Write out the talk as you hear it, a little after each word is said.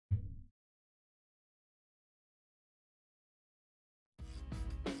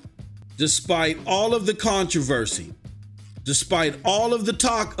despite all of the controversy, despite all of the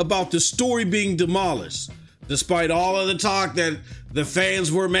talk about the story being demolished, despite all of the talk that the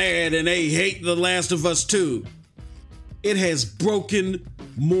fans were mad and they hate The Last of Us 2, it has broken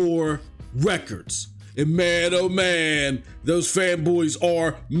more records. And man, oh man, those fanboys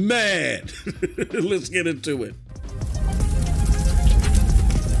are mad. Let's get into it.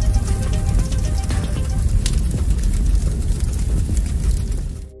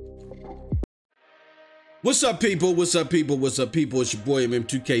 What's up, people? What's up, people? What's up, people? It's your boy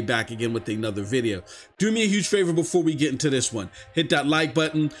MM2K back again with another video. Do me a huge favor before we get into this one. Hit that like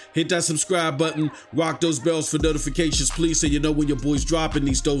button, hit that subscribe button, rock those bells for notifications, please, so you know when your boy's dropping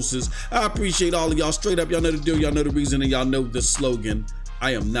these doses. I appreciate all of y'all. Straight up, y'all know the deal, y'all know the reason, and y'all know the slogan.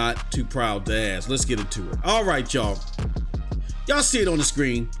 I am not too proud to ask. Let's get into it. All right, y'all. Y'all see it on the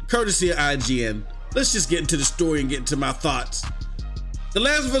screen, courtesy of IGN. Let's just get into the story and get into my thoughts. The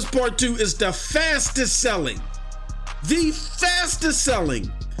Last of Us Part 2 is the fastest selling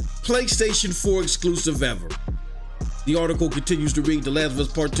PlayStation 4 exclusive ever. The article continues to read, The Last of Us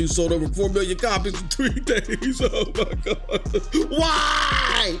Part 2 sold over 4 million copies in 3 days. Oh my God.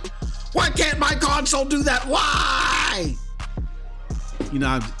 Why? Why can't my console do that? Why? You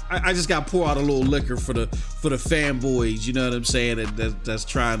know, I just got to pour out a little liquor for the fanboys, you know what I'm saying, that's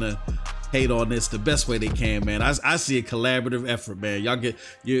trying to hate on this the best way they can, man. I see a collaborative effort, man. Y'all get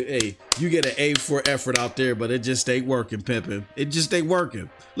you get an A for effort out there, but it just ain't working, pimpin'. It just ain't working.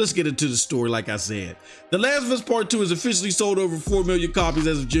 Let's get into the story. Like I said, The Last of Us Part 2 has officially sold over 4 million copies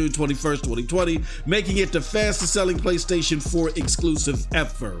as of June 21st, 2020, making it the fastest selling PlayStation 4 exclusive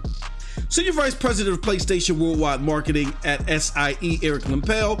ever. Senior Vice President of PlayStation Worldwide Marketing at SIE, Eric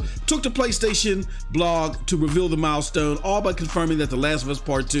Lempel, took to PlayStation blog to reveal the milestone, all by confirming that The Last of Us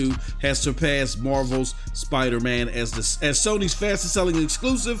Part 2 has surpassed Marvel's Spider-Man as Sony's fastest selling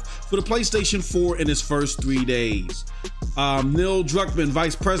exclusive for the PlayStation 4 in its first 3 days. Neil Druckmann,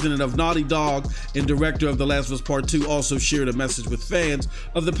 Vice President of Naughty Dog and Director of The Last of Us Part 2, also shared a message with fans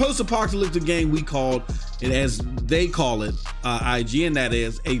of the post-apocalyptic game we called it, as they call it, IGN, that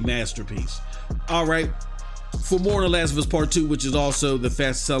is, a masterpiece. All right, for more on The Last of Us Part 2, which is also the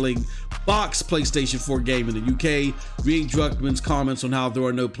fast-selling box PlayStation 4 game in the UK, read Druckmann's comments on how there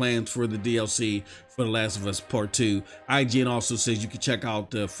are no plans for the DLC for The Last of Us Part 2. IGN also says you can check out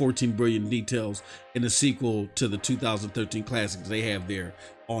the 14 brilliant details in the sequel to the 2013 classics they have there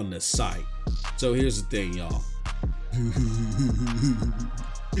on the site. So here's the thing, y'all.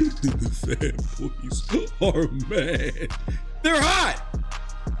 The fanboys are mad. They're hot.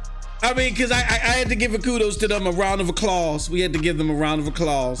 I mean, because I had to give a kudos to them, a round of applause. We had to give them a round of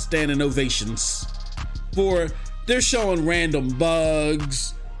applause, standing ovations, for they're showing random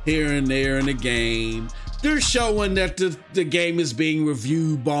bugs here and there in the game. They're showing that the game is being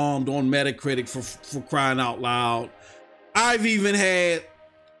review bombed on Metacritic for crying out loud. I've even had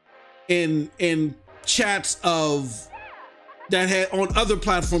in chats that had on other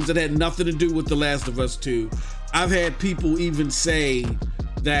platforms that had nothing to do with The Last of Us 2. I've had people even say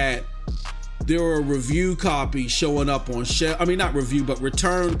that there are review copies showing up on I mean, not review, but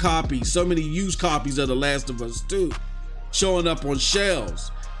return copies. So many used copies of The Last of Us 2 showing up on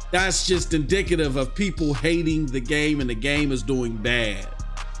shelves. That's just indicative of people hating the game, and the game is doing bad.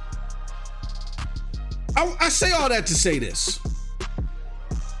 I say all that to say this.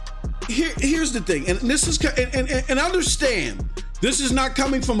 Here's the thing, and this is and understand, this is not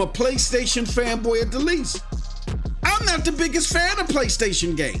coming from a PlayStation fanboy at the least. I'm not the biggest fan of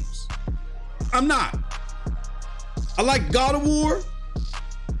PlayStation games. I'm not. I like God of War,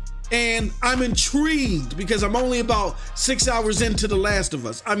 and I'm intrigued because I'm only about 6 hours into The Last of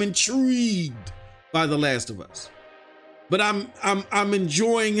Us. I'm intrigued by The Last of Us, but I'm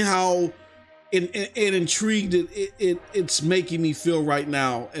enjoying how intrigued it's making me feel right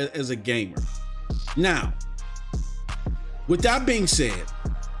now as a gamer. Now, with that being said,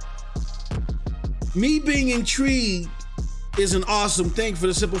 me being intrigued is an awesome thing for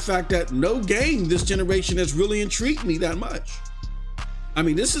the simple fact that no game this generation has really intrigued me that much. I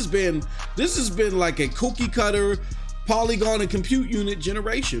mean, this has been like a cookie cutter, polygon and compute unit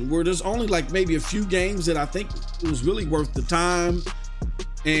generation where there's only like maybe a few games that I think it was really worth the time,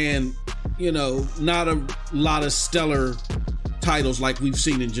 and you know, not a lot of stellar titles like we've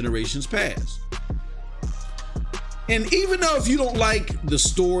seen in generations past. And even though if you don't like the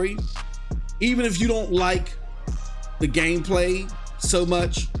story, even if you don't like the gameplay so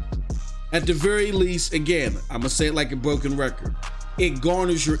much, at the very least, again, I'm gonna say it like a broken record, it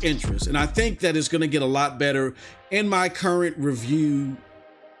garners your interest. And I think that it's gonna get a lot better. In my current review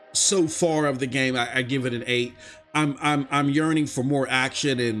so far of the game, I give it an 8. I'm yearning for more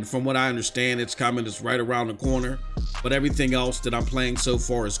action, and from what I understand, it's coming. It's right around the corner. But everything else that I'm playing so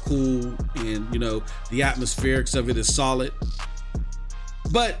far is cool, and you know, the atmospherics of it is solid.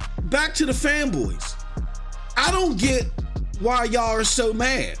 But back to the Fanboys. I don't get why y'all are so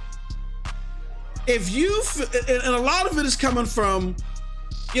mad. If you, and a lot of it is coming from,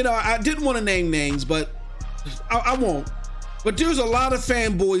 you know, I didn't want to name names, but I won't. But there's a lot of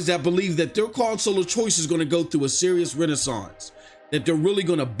fanboys that believe that their console of choice is going to go through a serious renaissance, that they're really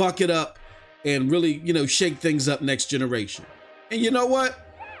going to buck it up and really, you know, shake things up next generation. And you know what?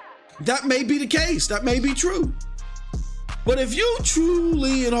 That may be the case. That may be true. But if you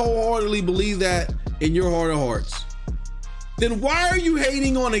truly and wholeheartedly believe that in your heart of hearts, then why are you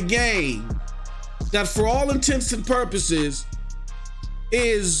hating on a game that for all intents and purposes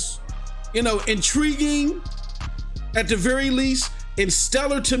is, you know, intriguing at the very least, and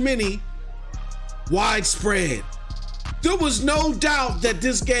stellar to many, widespread? There was no doubt that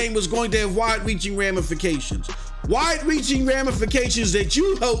this game was going to have wide-reaching ramifications. Wide-reaching ramifications that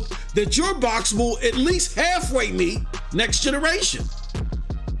you hope that your box will at least halfway meet next generation.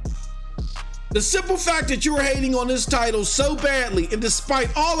 The simple fact that you were hating on this title so badly, and despite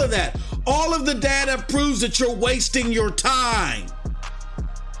all of that, all of the data proves that you're wasting your time.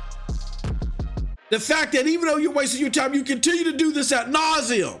 The fact that even though you're wasting your time, you continue to do this ad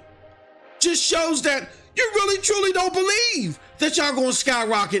nauseum just shows that you really truly don't believe that y'all gonna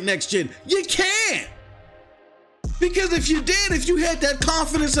skyrocket next gen. You can't. Because if you did, if you had that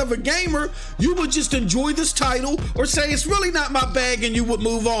confidence of a gamer, you would just enjoy this title or say it's really not my bag and you would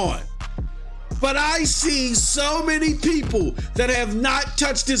move on. But I see so many people that have not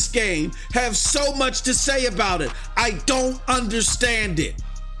touched this game have so much to say about it. I don't understand it.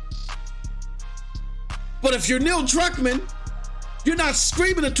 But if you're Neil Druckmann, you're not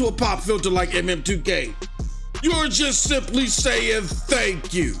screaming into a pop filter like MM2K. You're just simply saying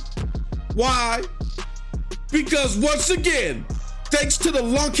thank you. Why? Because once again, thanks to the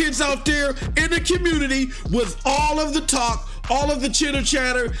lunkheads out there in the community with all of the talk, all of the chitter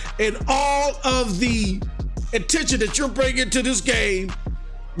chatter, and all of the attention that you're bringing to this game,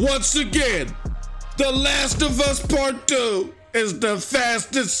 once again, The Last of Us Part 2 is the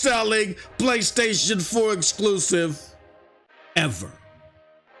fastest selling PlayStation 4 exclusive ever.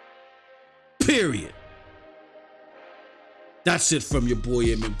 Period. That's it from your boy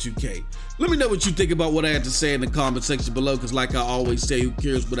MM2K. Let me know what you think about what I had to say in the comment section below, because like I always say, who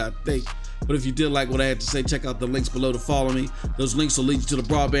cares what I think? But if you did like what I had to say, check out the links below to follow me. Those links will lead you to the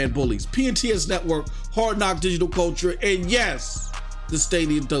Broadband Bullies, PNTS Network, Hard Knock Digital Culture, and yes, the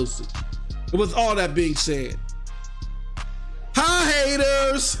Stadium Dosage. And with all that being said, hi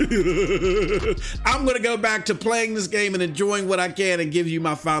haters! I'm gonna go back to playing this game and enjoying what I can and give you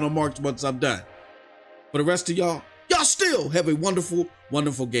my final marks once I'm done. For the rest of y'all, y'all still have a wonderful,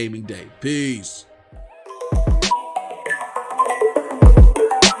 wonderful gaming day. Peace.